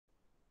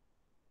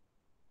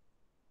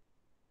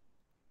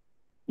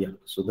Yeah,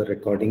 so the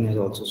recording has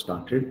also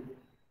started,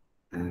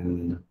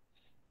 and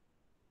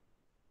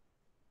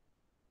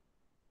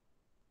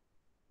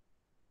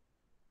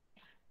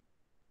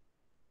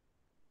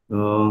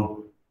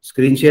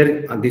screen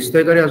share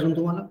दिसतोय का रे अजून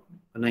तुम्हाला?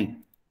 नाही,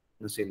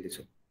 नसेल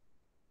दिसत.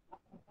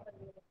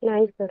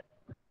 नाही sir.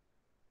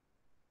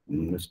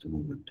 Just a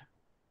moment.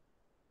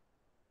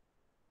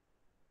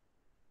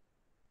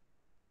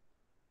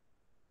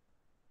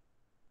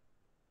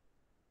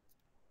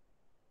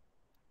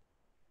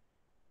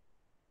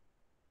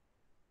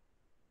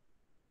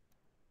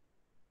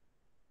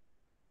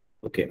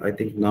 Okay, I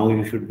think now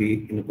you should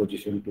be in a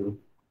position to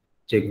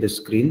check the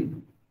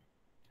screen.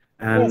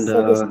 And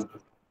Yes,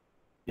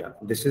 yeah,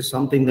 this is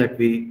something that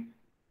we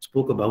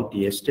spoke about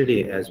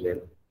yesterday as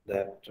well,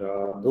 that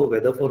though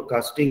weather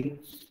forecasting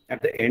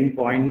at the end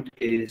point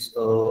is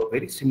a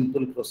very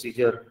simple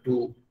procedure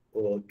to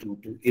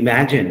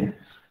imagine.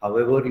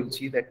 However, you'll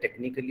see that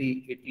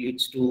technically it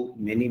leads to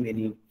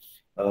many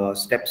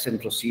steps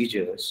and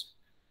procedures.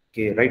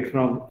 Okay, right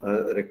from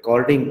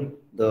recording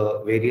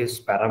the various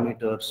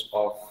parameters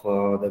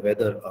of the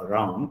weather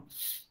around,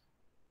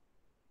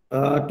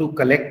 to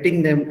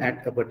collecting them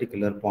at a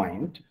particular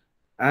point,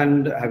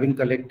 and having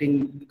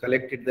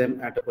collected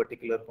them at a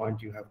particular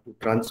point, you have to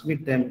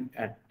transmit them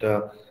at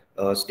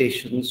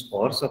stations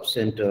or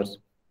subcenters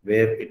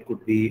where it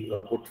could be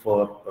put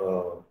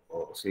for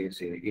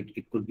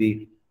it could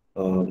be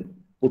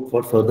put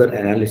for further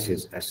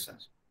analysis as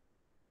such.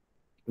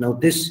 Now,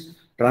 this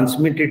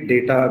transmitted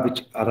data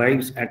which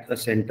arrives at a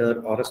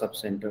center or a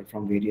subcenter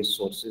from various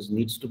sources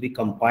needs to be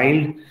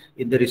compiled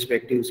in the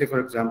respective, say for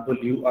example,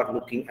 you are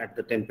looking at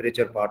the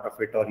temperature part of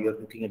it, or you're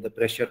looking at the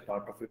pressure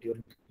part of it, you're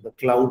looking at the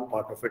cloud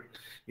part of it,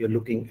 you're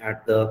looking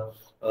at the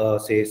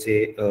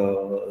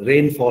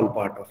rainfall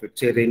part of it,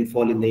 say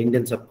rainfall in the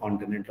Indian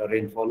subcontinent or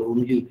rainfall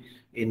only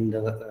in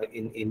the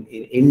in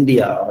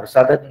India or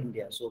southern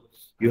India. So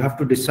you have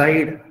to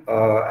decide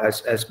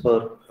as per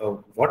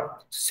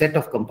what set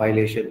of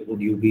compilation would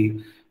you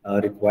be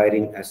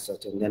requiring as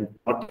such, and then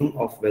plotting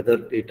of weather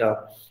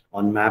data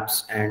on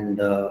maps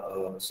and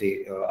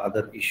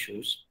other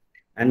issues,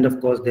 and of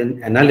course then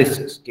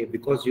analysis. Okay,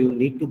 because you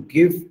need to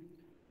give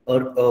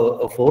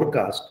a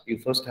forecast, you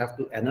first have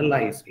to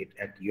analyze it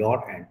at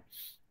your end,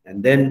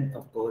 and then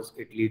of course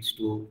it leads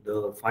to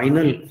the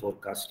final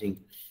forecasting,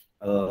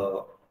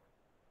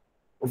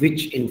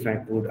 which in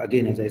fact would,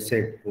 again, as I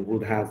said,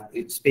 would have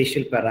its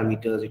spatial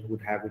parameters, it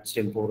would have its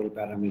temporal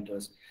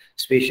parameters.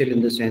 Spatial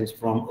in the sense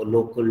from a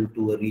local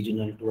to a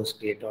regional to a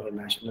state or a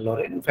national,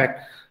 or in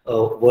fact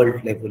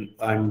world level,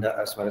 and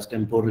as far as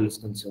temporal is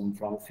concerned,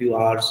 from a few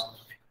hours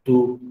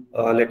to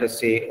let us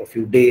say a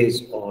few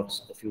days or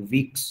a few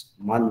weeks,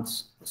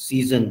 months,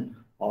 season,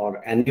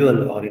 or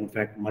annual, or in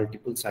fact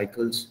multiple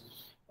cycles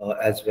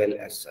as well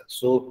as such.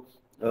 So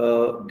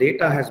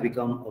data has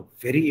become a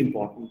very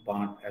important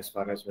part as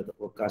far as weather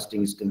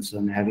forecasting is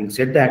concerned. Having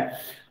said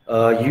that,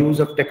 use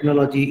of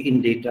technology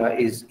in data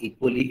is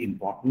equally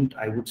important,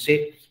 I would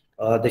say.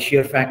 The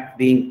sheer fact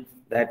being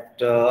that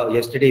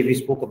yesterday we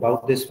spoke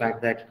about this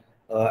fact that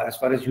as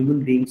far as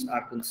human beings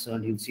are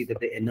concerned, you'll see that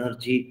the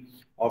energy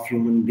of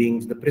human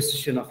beings, the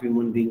precision of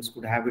human beings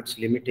could have its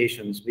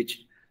limitations,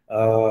 which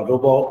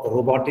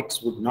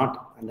robotics would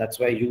not, and that's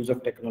why use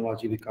of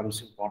technology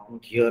becomes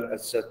important here.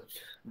 As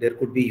there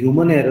could be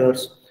human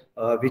errors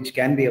which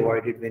can be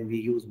avoided when we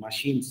use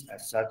machines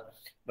as such.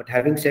 But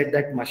having said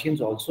that,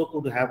 machines also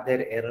could have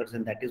their errors,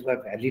 and that is why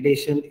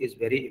validation is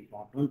very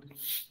important.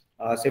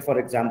 Say for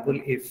example,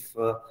 if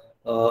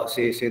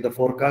say the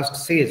forecast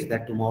says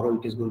that tomorrow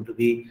it is going to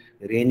be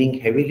raining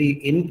heavily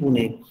in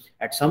Pune,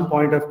 at some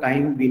point of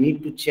time we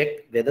need to check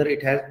whether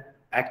it has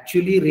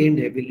actually rained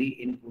heavily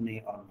in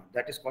Pune or not.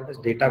 That is called as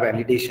data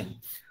validation.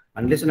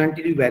 Unless and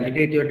until you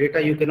validate your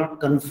data, you cannot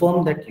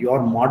confirm that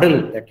your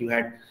model that you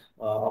had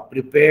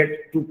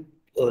prepared to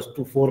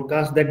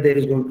forecast that there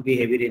is going to be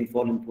heavy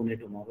rainfall in Pune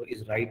tomorrow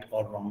is right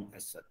or wrong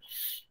as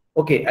such.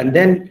 Okay, and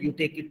then you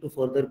take it to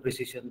further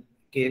precision.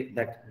 Okay,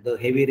 that the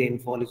heavy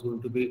rainfall is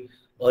going to be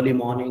early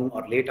morning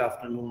or late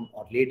afternoon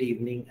or late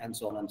evening, and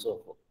so on and so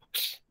forth.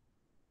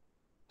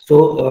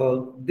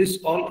 So this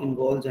all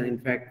involves, and in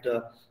fact,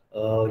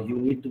 you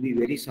need to be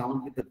very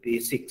sound with the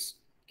basics.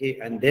 Okay,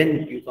 and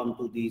then you come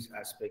to these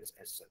aspects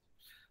as such.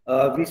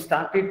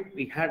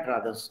 We had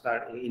rather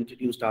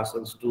introduced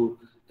ourselves to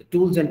the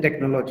tools and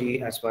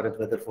technology as far as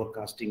weather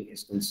forecasting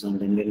is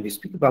concerned. And when we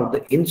speak about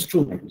the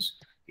instruments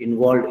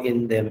involved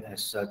in them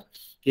as such,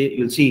 okay,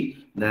 you'll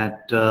see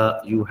that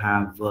you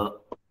have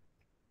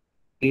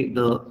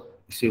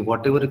say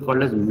whatever is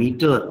called as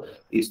meter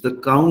is the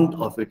count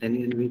of it, and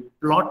when we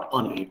plot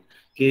on it,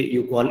 okay,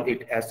 you call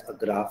it as a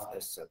graph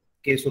as such.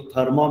 Okay, so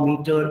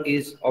thermometer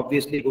is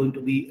obviously going to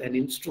be an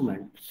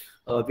instrument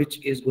which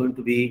is going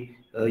to be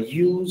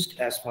used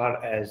as far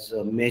as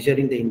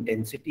measuring the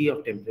intensity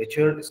of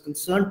temperature is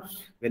concerned.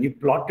 When you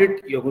plot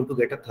it, you're going to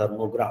get a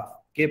thermograph.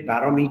 Okay,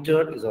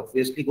 barometer is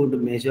obviously going to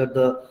measure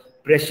the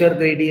pressure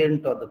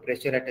gradient or the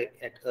pressure at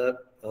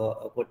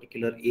a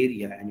particular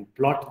area, and you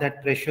plot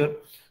that pressure.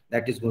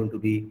 That is going to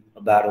be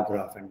a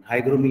barograph. And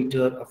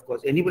hygrometer, of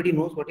course, anybody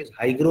knows what is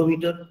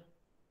hygrometer?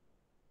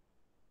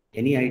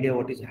 Any idea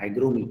what is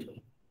hygrometer?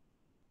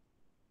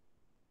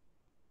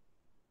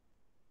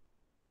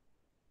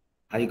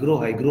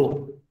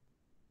 Hygro.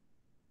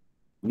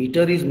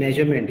 Meter is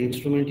measurement,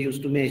 instrument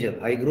used to measure.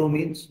 Hygro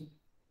means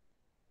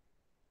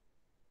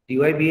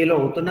TYBA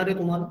होतं ना रे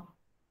तुम्हाला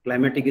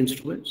climatic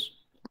instruments.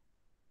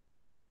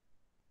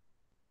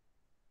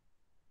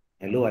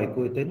 Hello,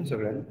 ऐकू येतंय ना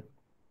सगळ्यांना?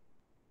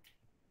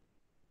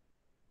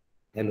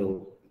 Hello,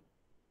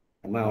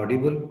 am I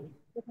audible?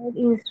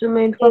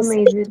 Instrument for Yes.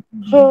 measuring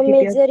For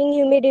humidity. measuring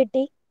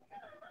humidity.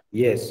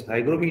 Yes,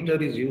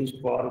 hygrometer is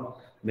used for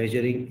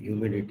measuring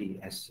humidity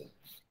as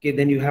such. Okay,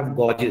 then you have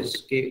gauges.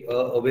 Okay,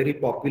 a very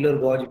popular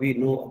gauge we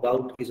know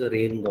about is a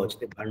rain gauge.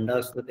 ते भांड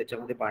असतं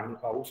त्याच्यामध्ये पाणी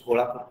पाऊस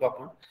गोळा करतो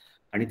आपण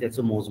आणि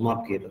त्याचं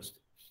मोजमाप घेत असतो.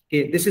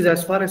 Okay, this is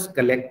as far as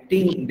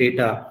collecting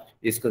data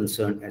is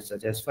concerned as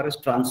such. As far as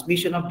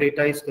transmission of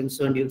data is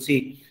concerned, you'll see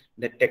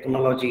that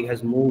technology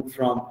has moved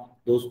from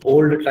those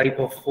old type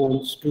of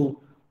phones to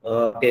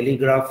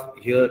telegraph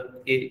here.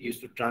 It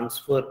used to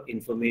transfer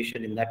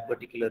information in that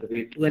particular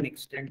way to an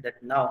extent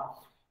that now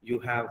you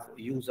have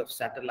use of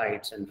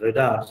satellites and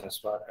radars as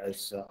far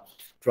as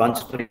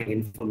transferring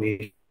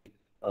information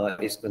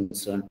is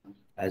concerned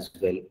as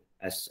well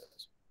as such.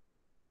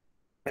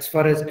 As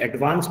far as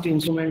advanced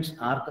instruments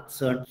are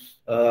concerned,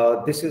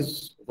 this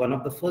is one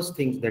of the first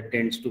things that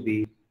tends to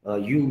be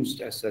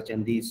used as such,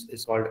 and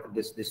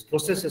this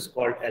process is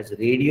called as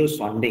radio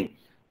sonding.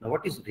 Now,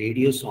 what is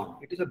radio sond?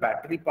 It is a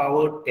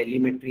battery-powered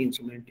telemetry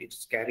instrument.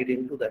 It's carried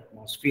into the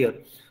atmosphere.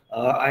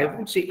 I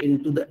would say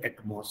into the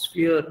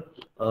atmosphere.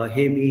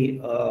 Hey, me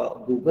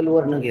Google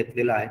वरनं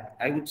घेतलेला आहे.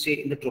 I would say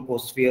in the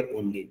troposphere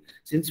only.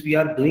 Since we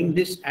are doing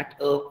this at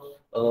a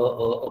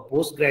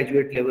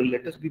postgraduate level,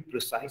 let us be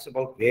precise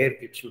about where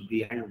it should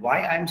be and why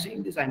I'm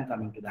saying this. I'm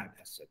coming to that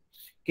as such.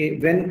 Okay,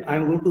 when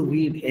I'm going to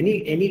read,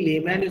 any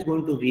layman is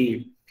going to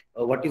read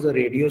what is a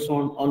radio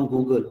sound on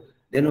Google,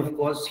 then of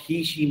course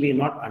she may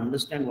not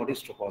understand what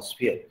is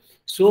troposphere.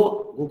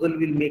 So Google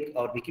will make,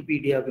 or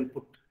Wikipedia will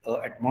put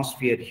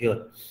atmosphere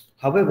here.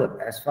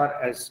 However, as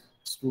far as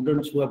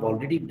students who have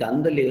already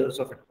done the layers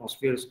of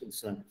atmosphere is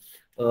concerned,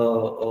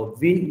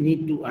 we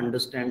need to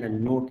understand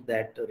and note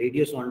that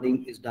radio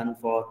sounding is done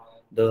for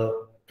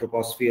the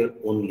troposphere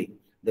only.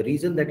 The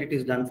reason that it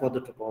is done for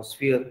the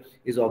troposphere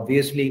is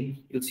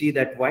obviously, you'll see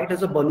that why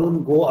does a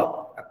balloon go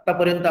up?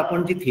 आतापर्यंत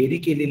आपण जी theory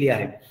केलेली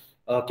आहे,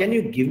 can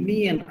you give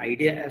me an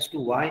idea as to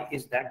why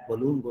is that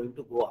balloon going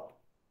to go up?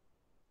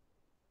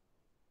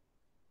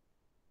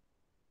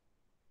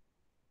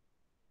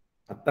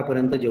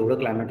 आतापर्यंत जेवढं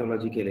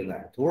क्लायमॅटॉलॉजी केलेलं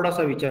आहे,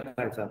 थोडासा विचार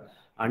करायचा.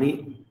 आणि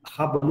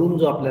हा बलून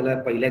जो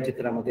आपल्याला पहिल्या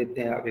चित्रामध्ये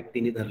त्या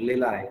व्यक्तीने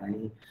धरलेला आहे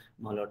आणि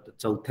मला वाटतं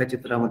चौथ्या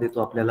चित्रामध्ये तो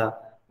आपल्याला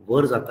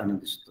वर जाताना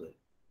दिसतोय.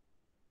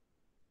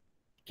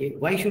 Okay,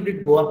 why should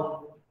it go up?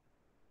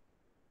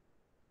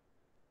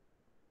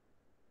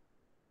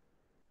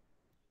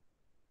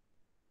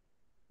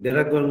 There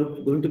are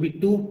going to be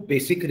two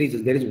basic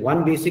reasons. There is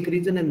one basic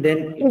reason and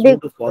then it's going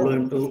to follow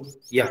into,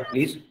 yeah,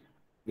 please.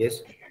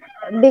 Yes.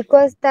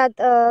 Because that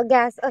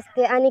gas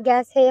असते आणि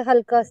gas हे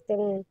हलकं असते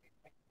म्हणून.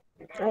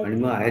 आणि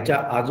मग ह्याच्या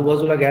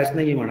आजूबाजूला gas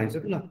नाही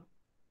म्हणायचं तुला?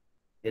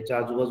 ह्याच्या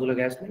आजूबाजूला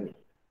गॅस नाही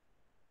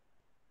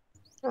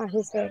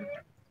आहे sir.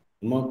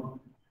 Mug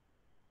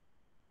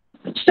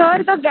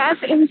Sure, the gas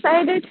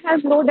inside it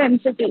has low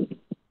density.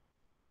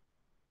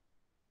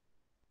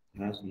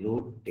 Has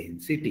low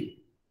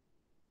density.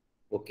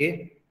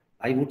 Okay,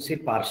 I would say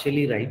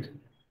partially right.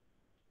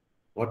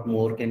 What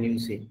more can you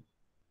say?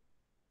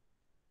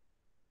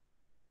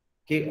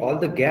 Okay, all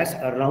the gas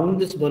around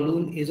this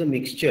balloon is a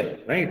mixture,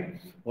 right?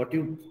 What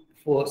you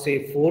force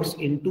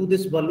into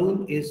this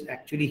balloon is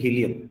actually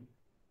helium.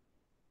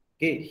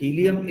 Okay,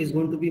 helium is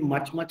going to be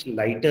much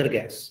lighter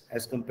gas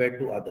as compared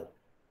to other.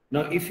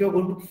 Now, if you're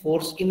going to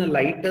force in a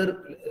light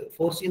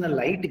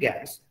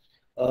gas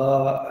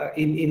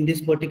in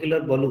this particular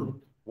balloon,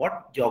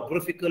 what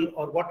geographical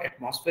or what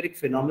atmospheric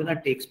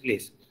phenomena takes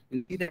place?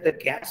 You see that the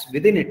gas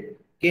within it.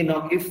 Okay,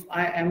 now if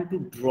I am to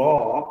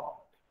draw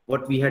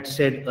what we had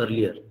said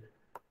earlier,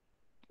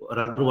 or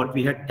rather what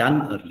we had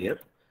done earlier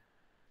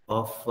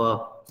of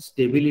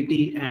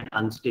stability and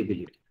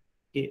instability.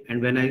 Okay,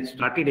 and when I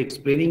started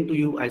explaining to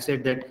you, I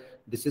said that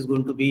this is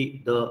going to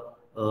be the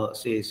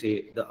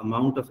say the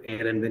amount of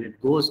air, and when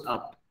it goes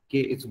up,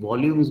 okay, its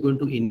volume is going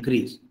to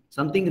increase.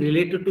 Something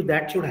related to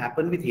that should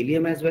happen with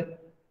helium as well,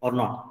 or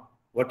not?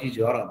 What is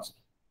your answer?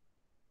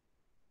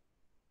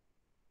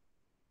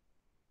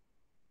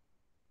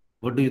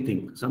 What do you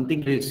think?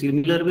 Something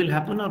similar will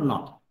happen or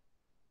not?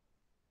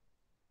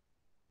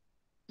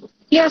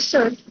 Yes,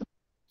 sir.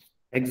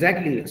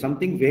 Exactly.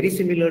 Something very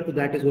similar to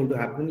that is going to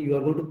happen. You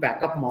are going to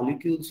pack up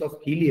molecules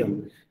of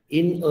helium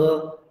in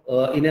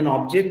an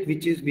object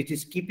which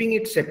is keeping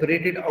it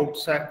separated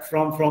outside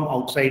from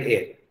outside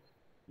air.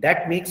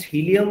 That makes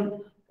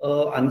helium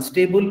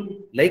unstable,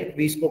 like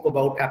we spoke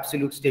about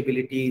absolute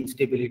stability,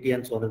 instability,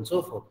 and so on and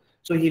so forth.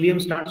 So helium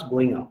starts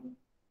going up.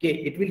 Okay,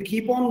 it will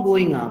keep on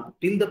going up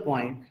till the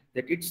point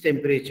that its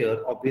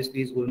temperature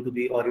obviously is going to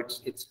be, or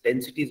its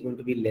density is going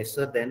to be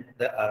lesser than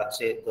the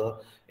say the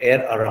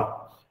air around.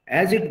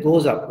 As it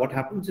goes up, what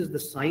happens is the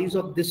size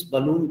of this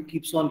balloon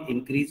keeps on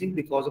increasing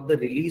because of the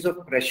release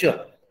of pressure.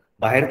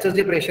 बाहेरचं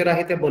जे pressure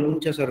आहे त्या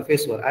बलूनच्या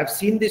सरफेसवर. I have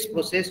seen this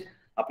process.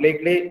 आपल्या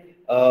इकडे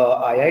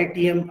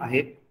IITM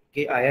आहे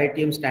की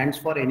IITM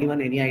stands for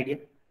anyone, any idea?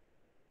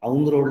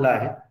 Aundh रोडला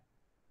आहे,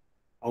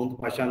 औंध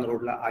पाषाण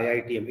रोडला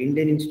IITM,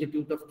 Indian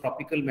institute of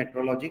tropical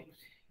metrology.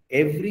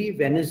 Every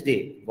Wednesday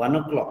 1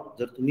 o'clock,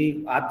 जर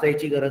तुम्ही आत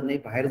जायची गरज नाही,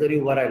 बाहेर जरी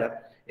उभा राहिला,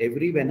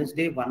 every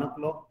Wednesday 1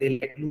 o'clock they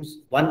let loose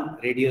one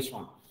radio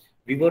sound.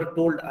 We were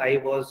told, I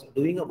was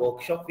doing a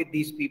workshop with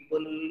these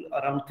people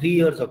around 3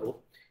 years ago.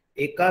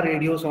 एका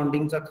रेडिओ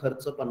साउंडिंगचा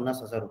खर्च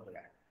 50,000 रुपये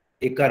आहे,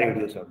 एका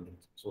radio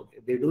साउंडिंगचा. So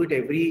they do it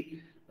every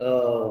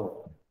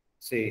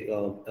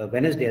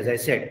Wednesday, as I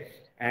said.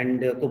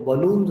 And तो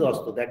balloon जो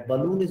असतो, that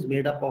balloon is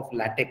made up of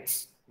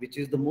latex, which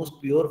is the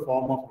most pure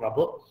form of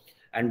rubber.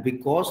 And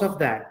because of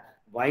that,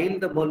 while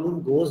the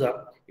balloon goes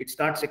up, it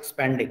starts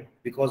expanding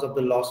because of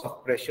the loss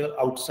of pressure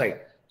outside.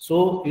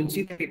 So you'll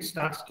see that it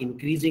starts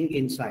increasing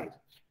in size.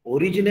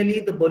 Originally,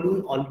 the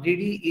balloon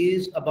already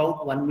is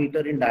about 1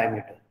 meter in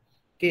diameter.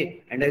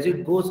 Okay, and as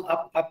it goes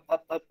up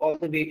all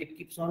the way, it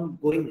keeps on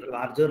going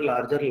larger,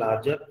 larger,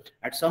 larger.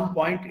 At some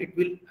point, it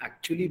will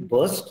actually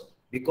burst,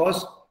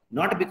 because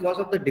not because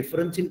of the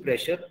difference in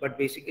pressure, but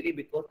basically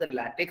because the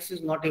latex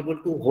is not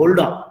able to hold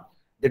on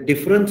the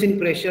difference in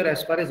pressure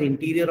as far as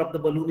interior of the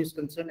balloon is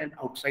concerned and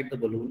outside the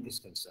balloon is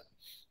concerned.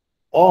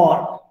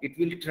 Or it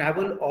will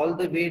travel all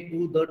the way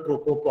to the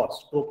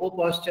tropopause.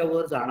 Tropopause च्या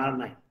वर जाणार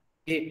नाही.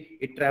 Okay,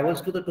 it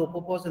travels to the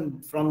tropopause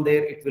and from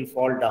there it will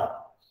fall down.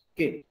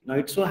 Okay, now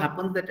it so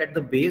happens that at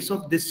the base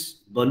of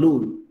this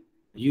balloon,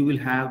 you will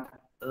have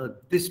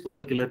this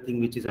particular thing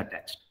which is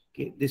attached.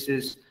 Okay, this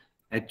is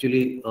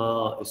actually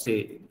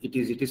say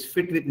it is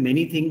fit with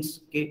many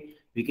things. Okay,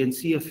 we can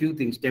see a few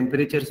things.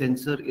 Temperature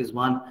sensor is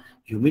one,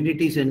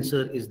 humidity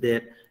sensor is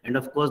there, and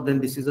of course then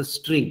this is a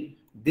string.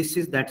 This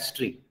is that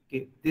string.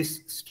 Okay,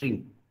 this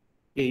string.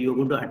 Okay, you're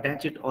going to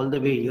attach it all the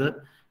way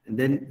here, and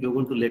then you're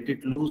going to let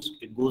it loose.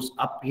 It goes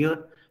up here,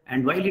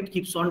 and while it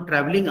keeps on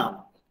traveling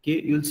up, okay,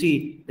 you'll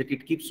see that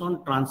it keeps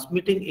on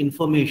transmitting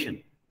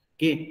information.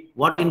 Okay,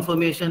 what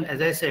information?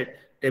 As I said,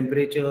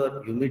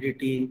 temperature,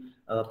 humidity,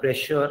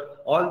 pressure,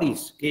 all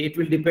these. Okay, it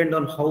will depend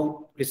on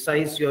how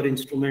precise your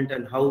instrument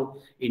and how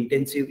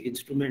intensive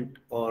instrument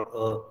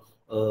or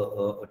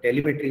a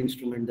telemetry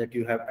instrument that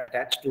you have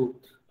attached to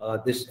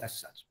this as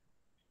such.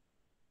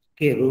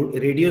 Okay,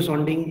 radio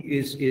sounding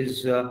is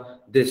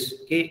this.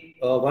 Okay,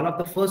 one of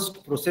the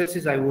first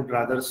processes, I would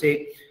rather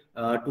say,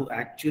 to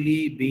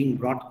actually being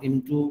brought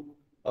into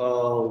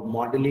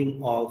modeling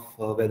of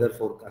weather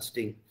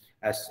forecasting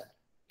as such.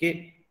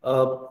 Okay,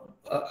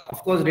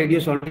 of course radio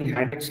sounding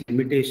had its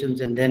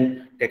limitations, and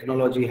then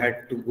technology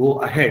had to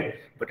go ahead,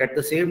 but at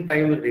the same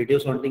time radio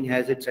sounding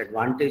has its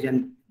advantage,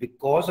 and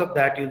because of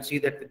that you'll see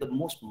that with the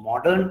most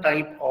modern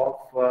type of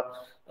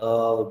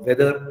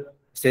weather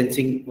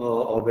sensing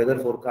or weather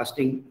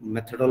forecasting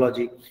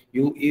methodology,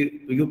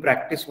 you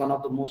practice one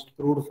of the most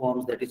crude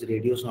forms, that is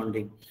radio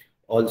sounding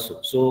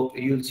also. So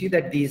you'll see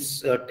that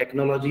these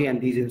technology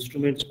and these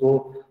instruments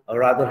go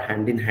rather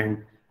hand in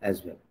hand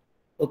as well.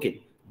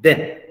 Okay,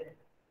 then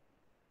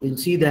you'll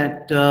see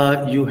that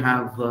you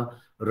have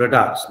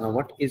radars. Now,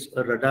 what is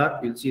a radar?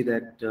 You'll see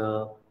that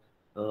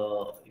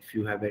if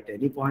you have at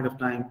any point of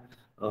time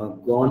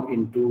gone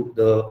into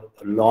the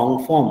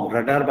long form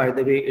radar, by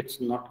the way, it's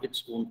not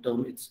its own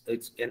term,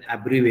 it's an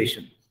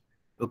abbreviation.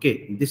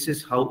 Okay, this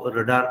is how a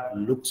radar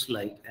looks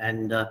like,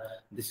 and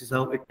this is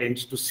how it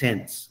tends to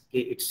sense. Okay,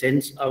 it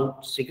sends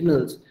out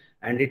signals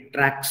and it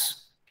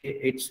tracks.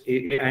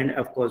 And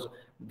of course,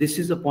 this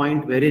is a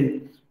point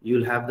wherein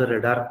you'll have the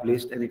radar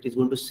placed, and it is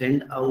going to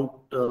send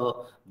out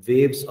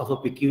waves of a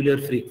peculiar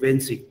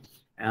frequency,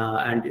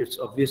 and it's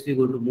obviously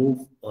going to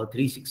move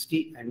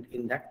 360, and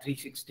in that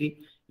 360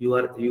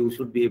 you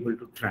should be able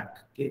to track.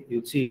 Okay,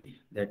 you'll see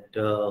that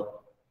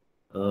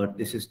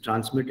this is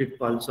transmitted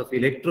pulse of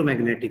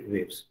electromagnetic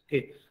waves.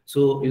 Okay,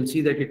 so you'll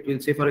see that it will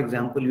say, for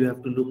example, you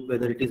have to look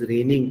whether it is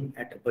raining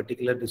at a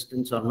particular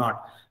distance or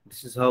not.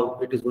 This is how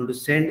it is going to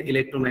send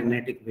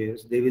electromagnetic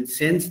waves. They will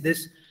sense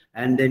this,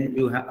 and then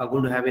you are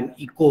going to have an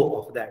echo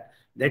of that.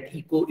 That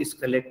echo is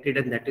collected,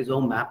 and that is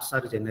how maps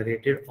are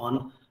generated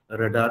on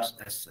radars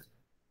as such.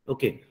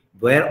 Okay,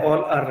 where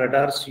all are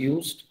radars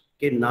used?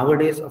 Okay,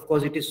 nowadays, of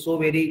course, it is so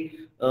very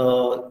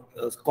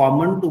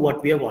common to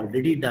what we have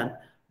already done.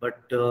 But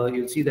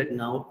you'll see that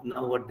now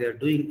what they're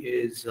doing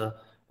is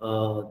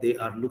they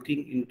are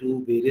looking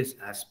into various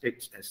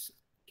aspects. As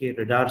okay,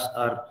 radars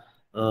are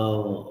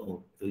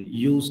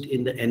used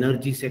in the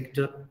energy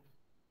sector.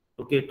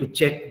 Okay, to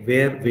check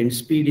where wind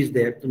speed is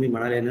there. To me,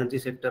 energy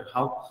sector,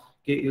 how?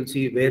 Okay, you'll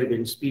see where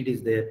wind speed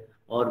is there,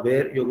 or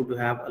where you're going to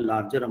have a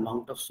larger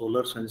amount of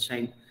solar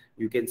sunshine.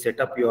 You can set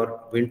up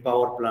your wind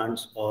power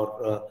plants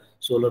or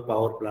solar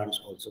power plants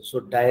also. So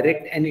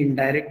direct and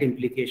indirect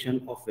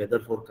implication of weather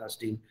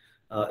forecasting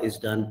is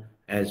done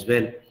as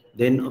well.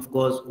 Then of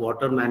course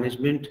water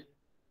management.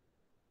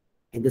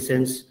 in the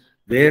sense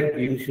where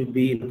you should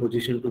be in a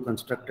position to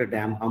construct a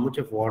dam, how much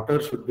of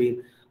water should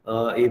be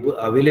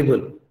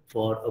available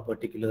for a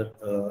particular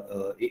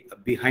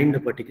behind a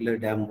particular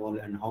dam wall,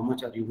 and how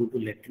much are you going to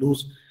let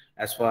loose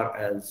as far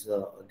as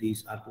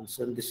these are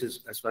concerned. This is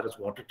as far as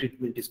water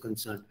treatment is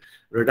concerned.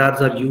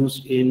 Radars are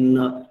used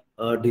in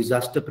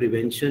disaster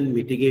prevention,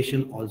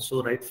 mitigation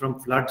also, right from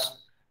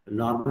floods,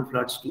 normal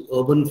floods to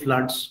urban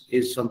floods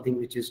is something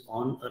which is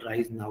on a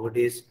rise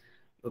nowadays.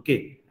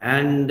 Okay,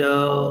 and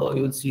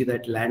you'll see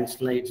that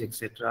landslides,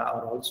 etc.,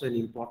 are also an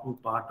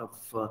important part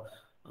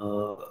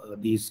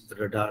of these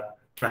radar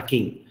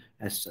tracking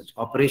as such.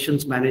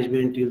 Operations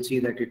management, you'll see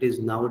that it is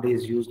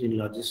nowadays used in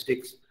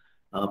logistics,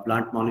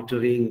 plant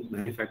monitoring,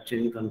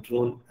 manufacturing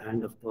control,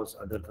 and of course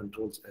other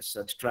controls as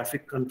such.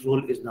 Traffic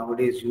control is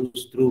nowadays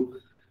used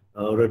through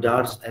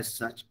radars as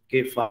such.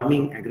 Okay,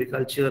 farming,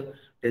 agriculture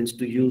tends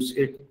to use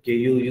it. Okay,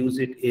 you use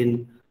it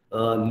in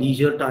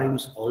leisure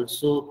times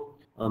also.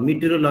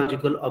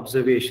 Meteorological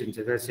observations,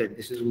 as I said,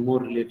 this is more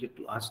related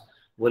to us.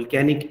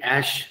 Volcanic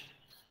ash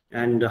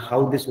and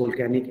how this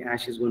volcanic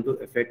ash is going to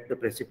affect the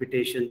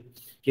precipitation.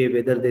 Okay,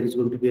 whether there is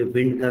going to be a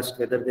wind gust,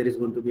 whether there is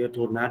going to be a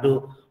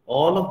tornado,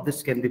 all of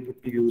this can be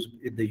put to use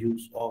with the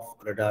use of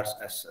radars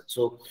as such.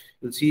 So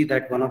you'll see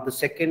that one of the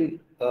second,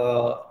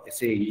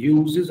 say,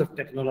 uses of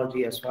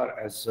technology as far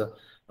as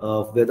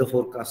weather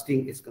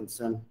forecasting is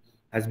concerned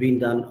has been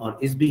done or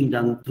is being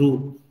done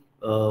through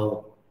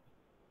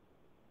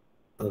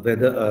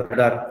weather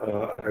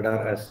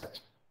radar as such.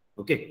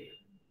 Okay,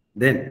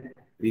 then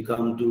we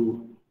come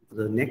to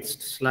the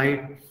next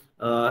slide.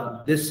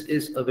 This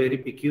is a very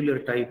peculiar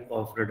type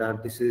of radar.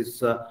 This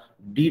is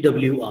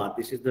DWR.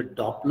 This is the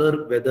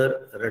Doppler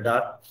weather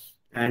radar,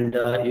 and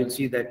you'll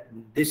see that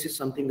this is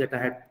something that I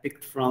had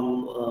picked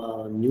from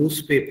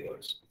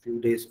newspapers a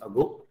few days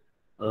ago.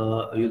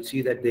 You'll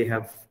see that they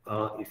have,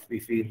 if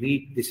we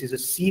read, this is a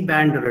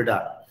C-band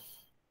radar.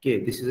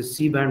 Okay, this is a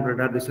C-band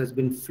radar. This has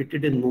been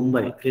fitted in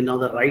Mumbai. Okay, now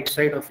the right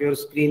side of your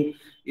screen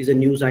is a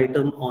news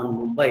item on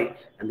Mumbai,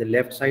 and the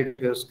left side of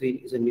your screen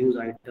is a news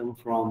item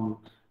from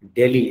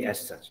Delhi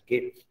as such.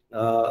 Okay,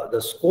 the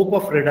scope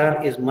of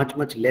radar is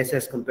much less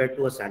as compared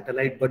to a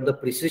satellite, but the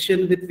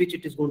precision with which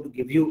it is going to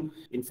give you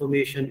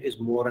information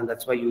is more, and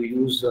that's why you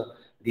use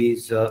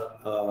these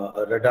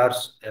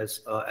radars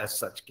as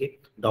such. Okay,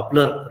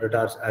 Doppler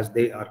radars as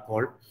they are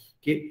called.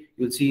 Okay,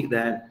 you'll see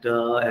that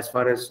as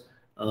far as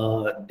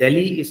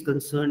Delhi is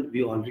concerned,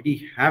 we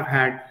already have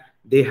had,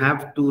 they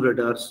have two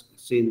radars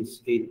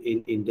since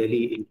in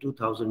Delhi in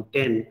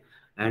 2010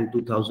 and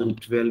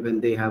 2012,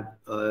 and they have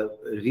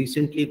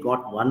recently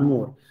got one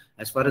more.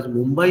 As far as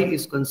Mumbai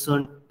is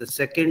concerned, the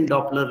second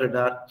Doppler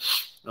radar,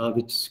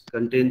 which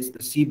contains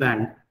the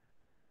C-band,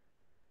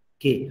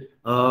 okay,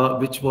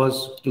 which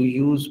was to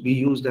be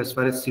used as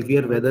far as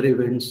severe weather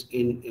events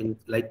in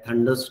like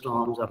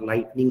thunderstorms or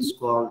lightning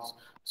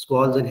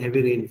squalls and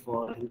heavy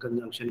rainfall in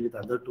conjunction with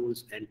other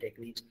tools and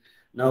techniques.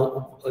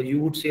 Now, you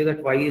would say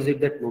that why is it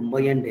that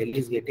Mumbai and Delhi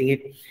is getting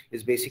it?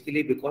 Is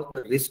basically because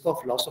the risk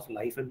of loss of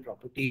life and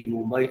property in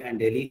Mumbai and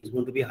Delhi is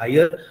going to be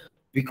higher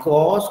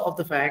because of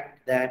the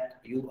fact that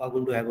you are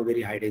going to have a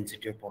very high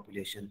density of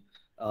population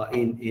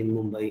in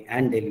Mumbai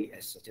and Delhi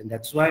as such. And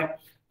that's why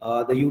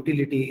the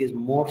utility is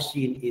more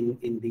seen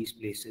in these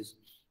places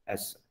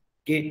as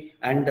okay.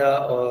 And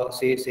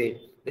say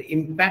the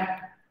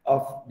impact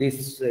of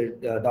this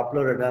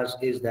Doppler radars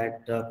is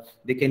that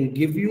they can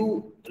give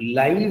you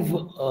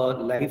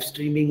live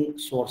streaming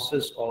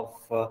sources of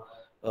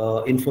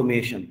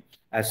information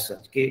as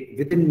such. Okay,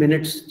 within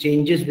minutes,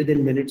 changes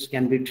within minutes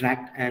can be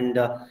tracked and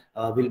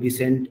will be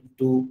sent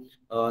to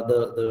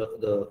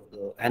the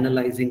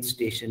analyzing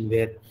station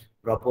where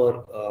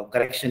proper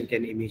correction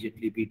can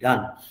immediately be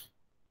done.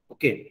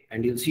 Okay,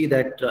 and you'll see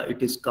that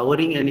it is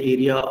covering an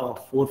area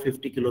of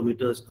 450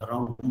 kilometers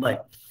around Mumbai,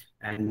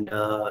 and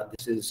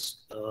this is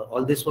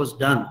all this was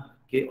done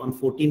okay on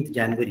 14th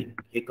January.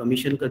 Okay,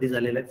 commission kadi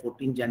झालेला आहे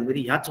 14th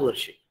January याच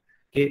वर्षी.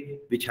 Okay,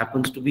 which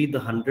happens to be the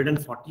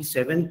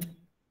 147th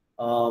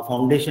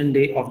foundation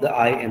day of the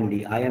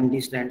IMD.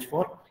 IMD stands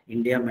for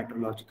India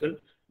Meteorological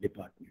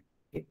Department.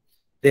 Okay,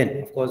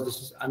 then of course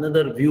this is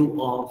another view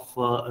of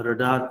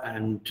radar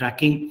and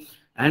tracking,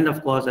 and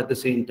of course at the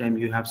same time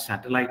you have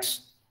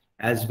satellites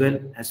as well.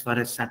 As far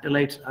as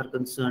satellites are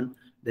concerned,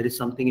 there is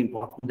something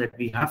important that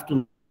we have to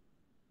know,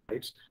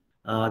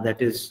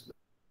 that is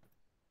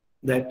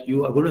that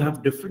you are going to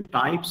have different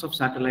types of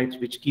satellites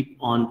which keep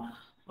on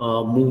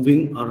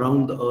moving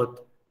around the Earth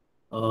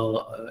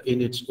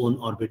in its own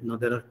orbit. Now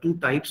there are two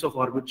types of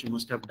orbits. You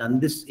must have done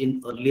this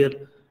in earlier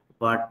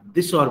part.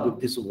 This orbit,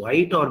 this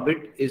white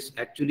orbit, is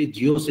actually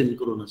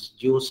geosynchronous,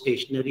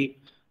 geostationary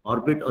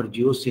orbit or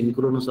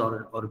geosynchronous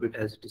orbit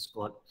as it is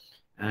called.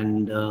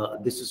 And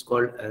this is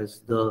called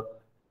as the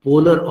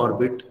polar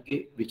orbit,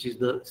 okay, which is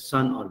the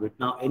sun orbit.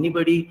 Now,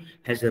 anybody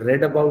has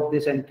read about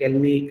this and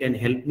can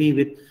help me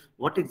with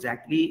what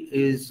exactly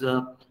is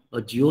a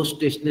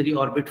geostationary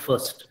orbit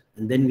first,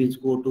 and then we'll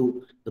go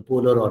to the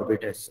polar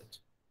orbit as such.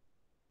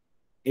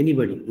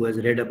 Anybody who has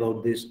read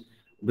about this,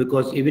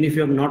 because even if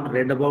you have not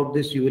read about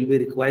this, you will be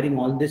requiring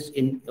all this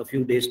in a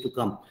few days to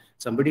come.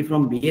 Somebody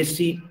from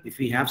BSc, if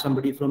we have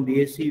somebody from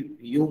BSc,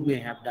 you may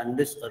have done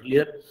this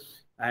earlier,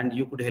 and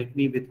you could help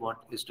me with what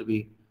is to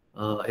be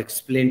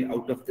explained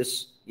out of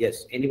this.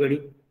 Yes,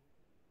 anybody?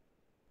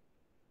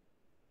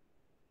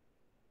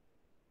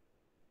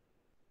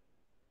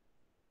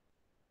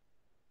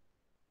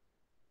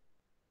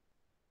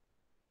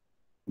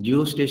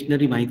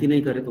 Geostationary माहिती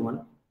नहीं करे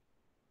तुम्हाला?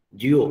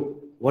 Geo.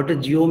 What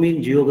does geo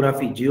mean?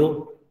 Geography.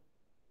 Geo.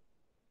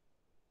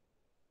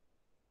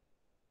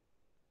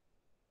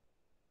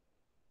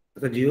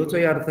 आता जिओचा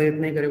अर्थ येत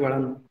नाही करे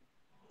बाळांनो.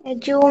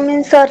 Geo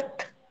means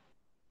earth.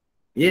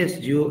 Yes,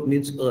 geo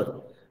means earth,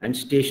 and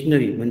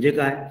stationary म्हणजे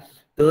काय?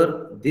 तर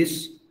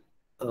this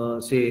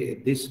say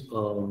this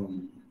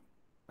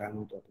काय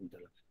म्हणतो आपण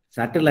त्याला,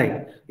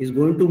 satellite is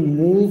going to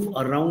move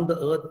around the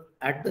earth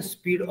at the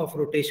speed of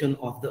rotation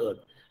of the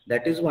earth.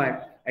 That is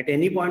why at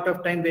any point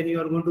of time when you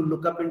are going to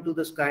look up into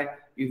the sky,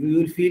 you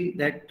will feel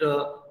that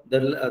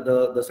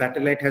the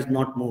satellite has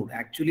not moved.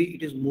 Actually,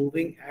 it is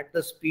moving at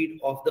the speed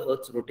of the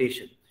earth's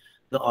rotation.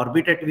 The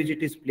orbit at which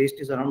it is placed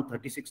is around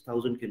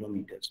 36,000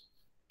 kilometers.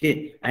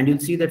 Okay, and you'll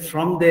see that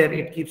from there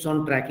it keeps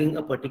on tracking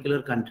a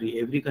particular country.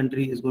 Every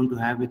country is going to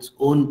have its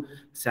own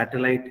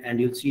satellite,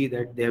 and you'll see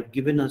that they have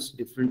given us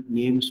different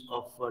names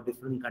of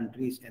different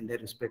countries and their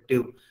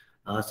respective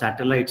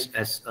satellites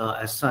as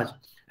such,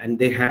 and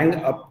they hang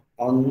up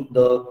on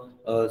the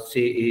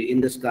say in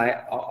the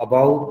sky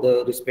above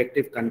the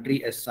respective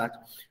country as such,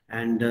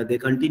 and they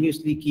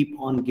continuously keep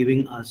on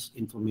giving us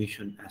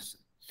information as such.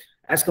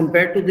 As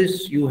compared to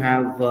this, you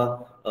have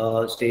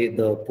say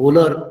the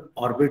polar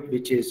orbit,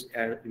 which is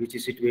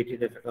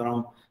situated at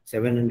around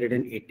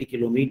 780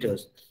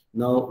 kilometers.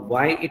 Now,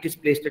 why it is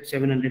placed at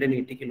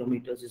 780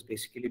 kilometers is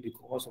basically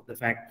because of the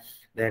fact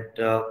that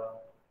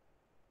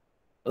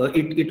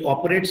it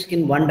operates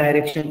in one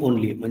direction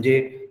only.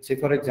 Manje, say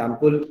for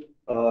example,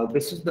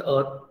 this is the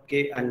Earth,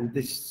 okay, and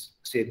this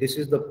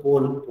is the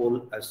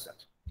pole as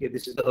such. Okay,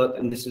 this is the Earth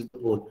and this is the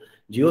pole.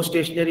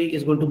 Geostationary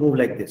is going to move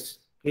like this,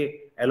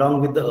 okay,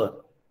 along with the Earth,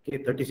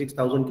 okay,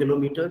 36,000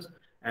 kilometers,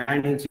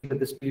 and you'll see that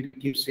the speed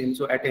keeps same.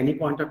 So at any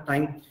point of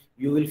time,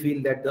 you will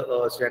feel that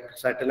the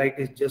satellite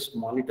is just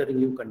monitoring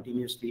you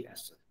continuously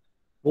as such.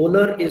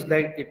 Polar is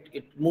like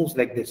it moves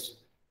like this.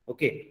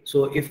 Okay,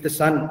 so if the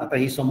sun, आता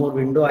ही समोर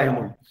window आहे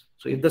म्हणून,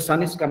 so if the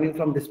sun is coming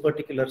from this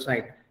particular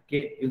side,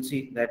 okay, you'll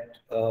see that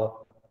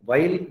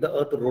while the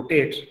Earth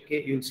rotates,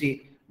 okay, you'll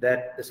see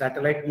that the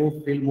satellite will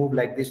move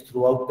like this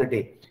throughout the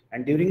day,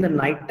 and during the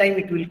night time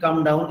it will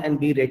come down and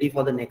be ready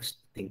for the next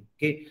thing.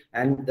 Okay,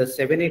 and the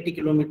 780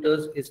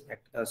 kilometers is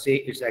say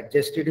it's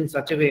adjusted in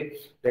such a way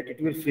that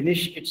it will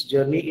finish its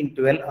journey in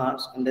 12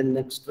 hours, and then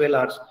next 12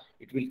 hours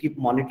it will keep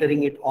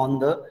monitoring it on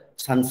the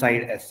sun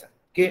side as such.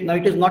 Okay, now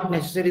it is not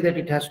necessary that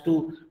it has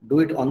to do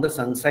it on the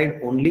sun side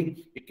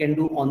only. It can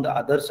do on the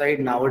other side.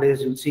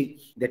 Nowadays, you'll see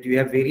that you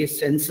have various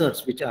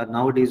sensors which are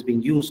nowadays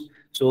being used.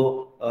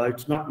 So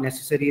it's not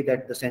necessary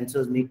that the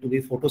sensors need to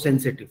be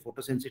photosensitive.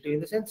 Photosensitive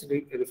in the sense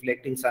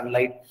reflecting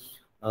sunlight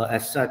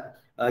as such.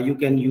 You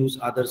can use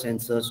other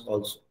sensors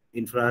also,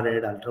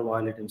 infrared,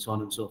 ultraviolet, and so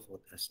on and so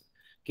forth.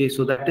 Okay,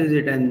 so that is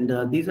it.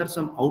 And these are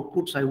some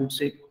outputs, I would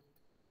say,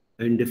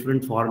 in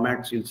different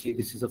formats. You'll see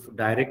this is a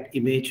direct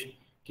image.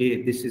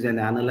 Okay, this is an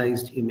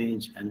analyzed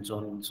image, and so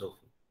on and so forth.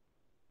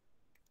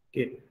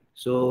 Okay,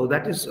 so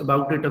that is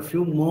about it. A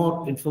few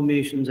more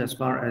informations as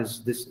far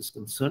as this is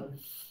concerned.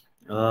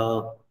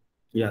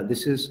 Yeah,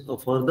 this is a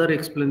further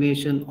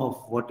explanation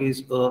of what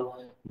is a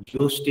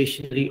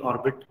geostationary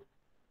orbit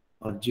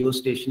or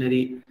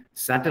geostationary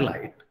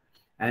satellite.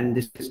 And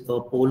this is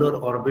a polar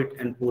orbit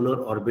and polar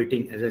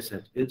orbiting, as I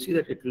said. You'll see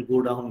that it will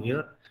go down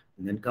here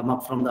and then come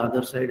up from the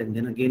other side and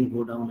then again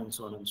go down and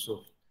so on and so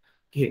forth.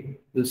 Okay,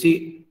 you'll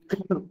see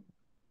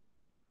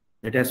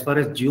that as far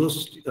as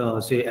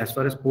as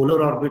far as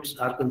polar orbits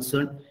are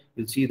concerned,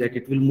 you'll see that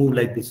it will move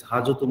like this.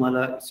 Hajo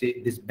tumala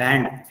say this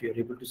band, if you're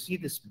able to see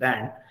this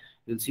band,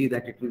 you'll see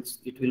that it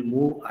will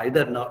move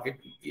either. Now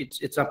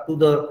it's up to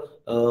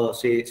the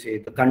say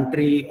the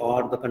country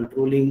or the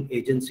controlling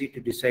agency to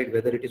decide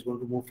whether it is going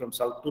to move from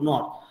south to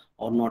north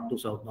or north to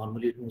south.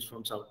 Normally it moves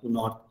from south to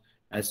north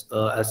as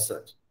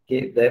such.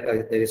 Okay,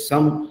 there is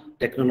some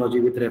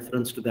technology with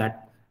reference to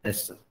that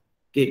as such.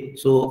 Okay,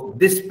 so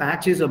this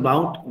patch is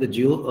about the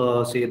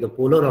the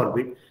polar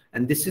orbit,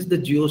 and this is the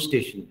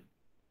geostation.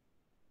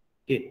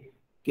 Okay,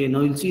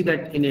 now you'll see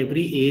that in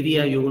every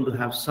area you're going to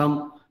have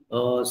some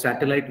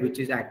satellite which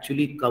is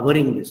actually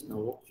covering this.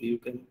 Now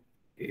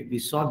we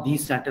saw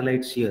these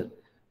satellites here.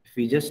 If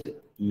we just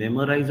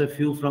memorize a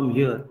few from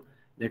here,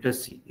 let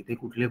us see.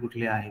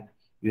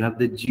 You have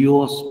the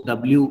GEOS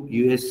W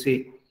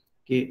USA.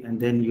 Okay, and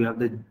then you have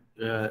the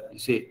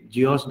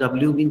GEOS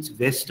W means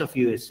west of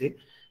USA.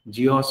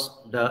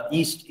 GEOS, the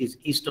east is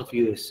east of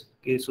US.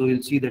 Okay, so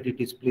you'll see that it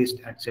is placed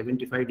at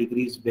 75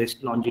 degrees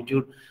west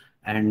longitude,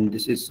 and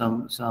this is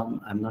some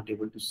I'm not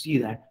able to see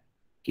that.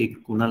 Okay,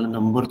 kunala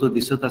number to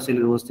disat asil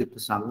vyavasthit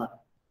sanga.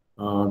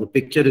 The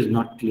picture is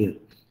not clear.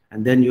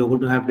 And then you're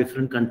going to have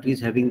different countries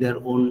having their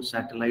own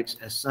satellites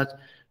as such,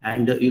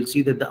 and you'll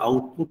see that the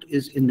output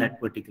is in that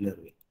particular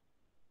way.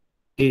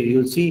 Okay,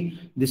 you'll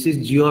see this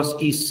is Geos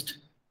East.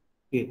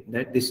 Okay,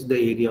 that this is the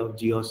area of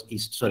Geos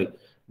East. Sorry,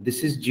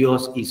 this is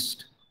Geos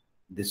East,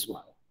 this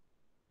one.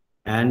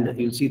 And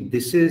you'll see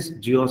this is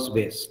Geos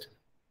West.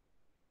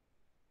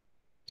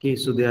 Okay,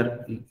 so they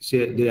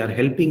are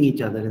helping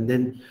each other, and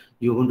then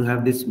you're going to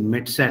have this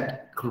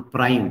Metsat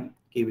Prime,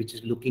 okay, which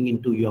is looking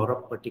into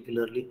Europe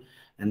particularly,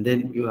 and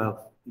then you have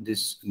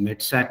this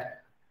Metsat.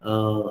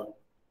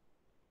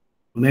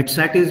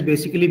 Metsat is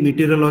basically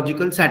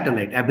meteorological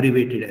satellite,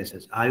 abbreviated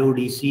as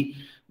IODC.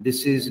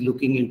 This is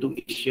looking into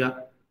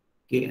Asia,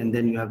 okay, and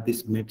then you have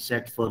this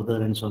Metsat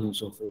further, and so on and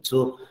so forth.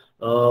 So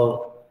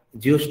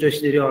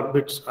geostationary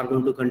orbits are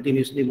going to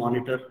continuously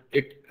monitor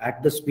it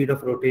at the speed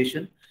of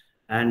rotation.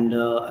 And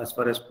as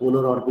far as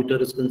polar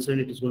orbiter is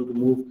concerned, it is going to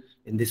move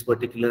in this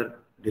particular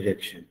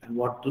direction. And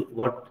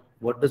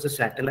what does a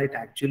satellite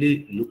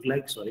actually look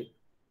like? Sorry.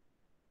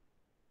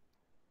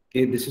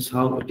 Okay, this is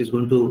how it is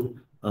going to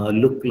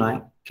look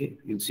like. Okay,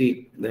 you'll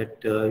see that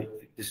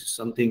this is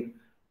something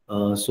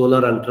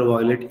solar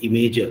ultraviolet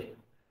imager.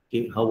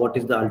 Okay, what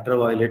is the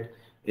ultraviolet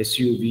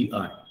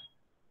SUVI?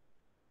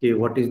 Okay,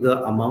 what is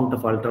the amount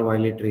of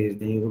ultraviolet rays?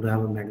 Then you're going to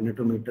have a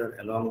magnetometer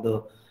along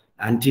the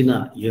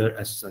antenna here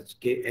as such.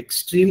 Okay,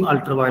 extreme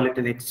ultraviolet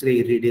and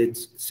X-ray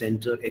irradiance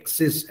center,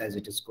 EXIS as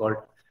it is called.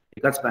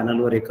 एकाच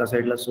पॅनलवर एका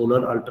साईडला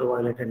solar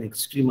ultraviolet and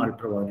extreme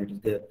ultraviolet is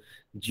there.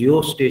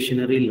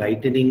 Geostationary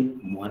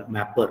lightning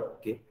mapper,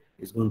 okay,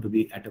 is going to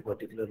be at a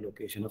particular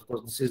location. Of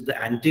course, this is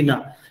the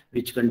antenna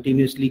which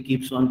continuously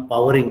keeps on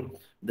powering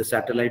the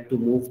satellite to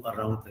move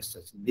around as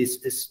such.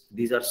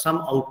 These are some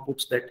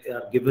outputs that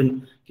are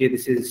given. Okay,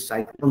 this is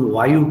cyclone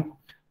Vayu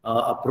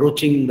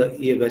approaching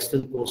the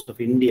western coast of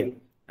India,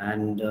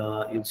 and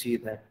you'll see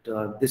that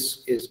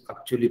this is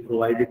actually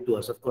provided to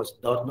us. Of course,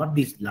 not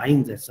these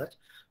lines as such,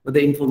 but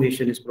the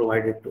information is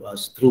provided to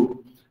us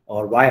through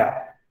or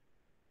via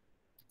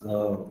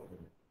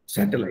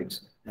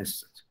satellites as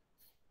such.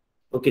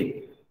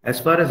 Okay, as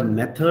far as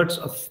methods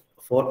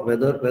for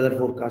weather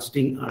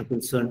forecasting are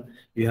concerned,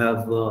 you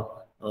have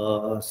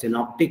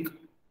synoptic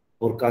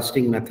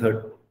forecasting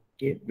method,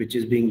 okay, which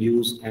is being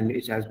used and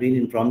which has been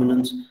in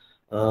prominence.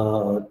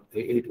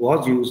 It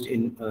was used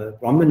in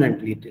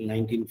prominently till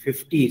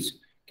 1950s.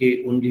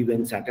 Okay, only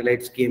when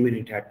satellites came in,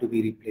 it had to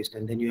be replaced.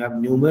 And then you have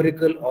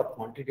numerical or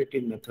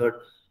quantitative method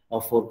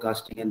of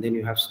forecasting, and then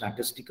you have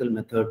statistical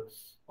method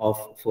of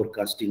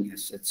forecasting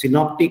as such.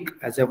 Synoptic,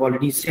 as I've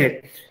already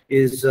said,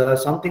 is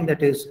something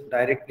that is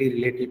directly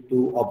related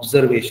to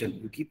observation.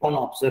 You keep on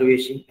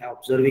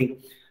observing,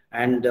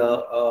 and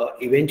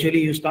eventually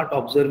you start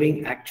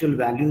observing actual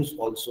values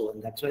also,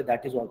 and that's why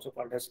that is also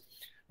called as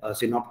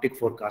synoptic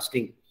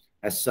forecasting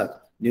as such.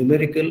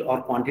 Numerical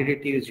or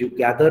quantitative is you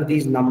gather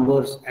these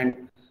numbers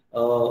and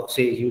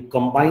say you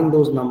combine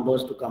those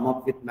numbers to come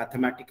up with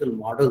mathematical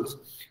models,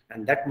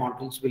 and that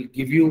models will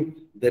give you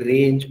the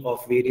range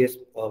of various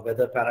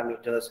weather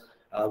parameters,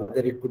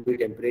 whether it could be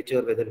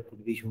temperature, whether it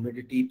could be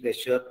humidity,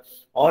 pressure,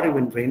 or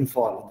even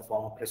rainfall in the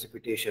form of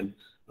precipitation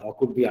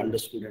could be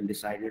understood and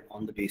decided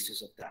on the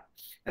basis of that.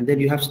 And then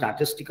you have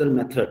statistical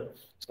method.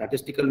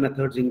 Statistical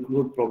methods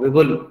include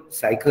probable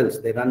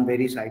cycles. They run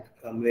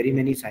very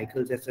many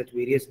cycles as such.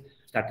 Various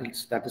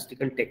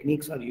statistical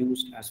techniques are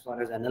used as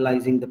far as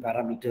analyzing the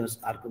parameters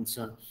are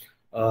concerned.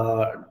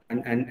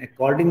 And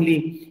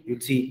accordingly,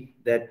 you'll see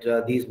that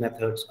these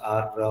methods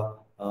are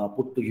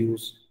put to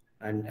use,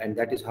 and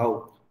that is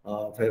how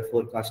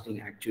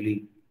forecasting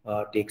actually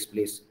takes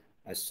place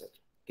as such.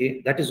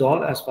 Okay, that is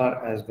all as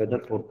far as weather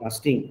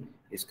forecasting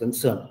is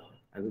concerned.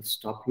 I will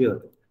stop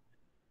here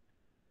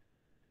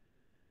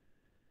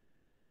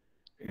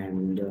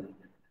and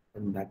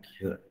come back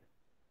here.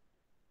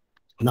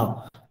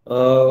 Now,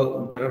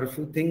 there are a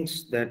few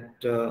things that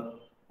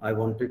I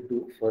wanted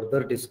to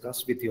further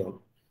discuss with you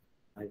all.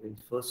 I will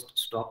first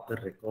stop the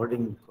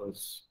recording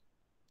because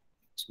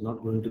it's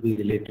not going to be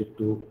related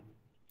to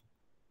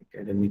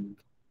academic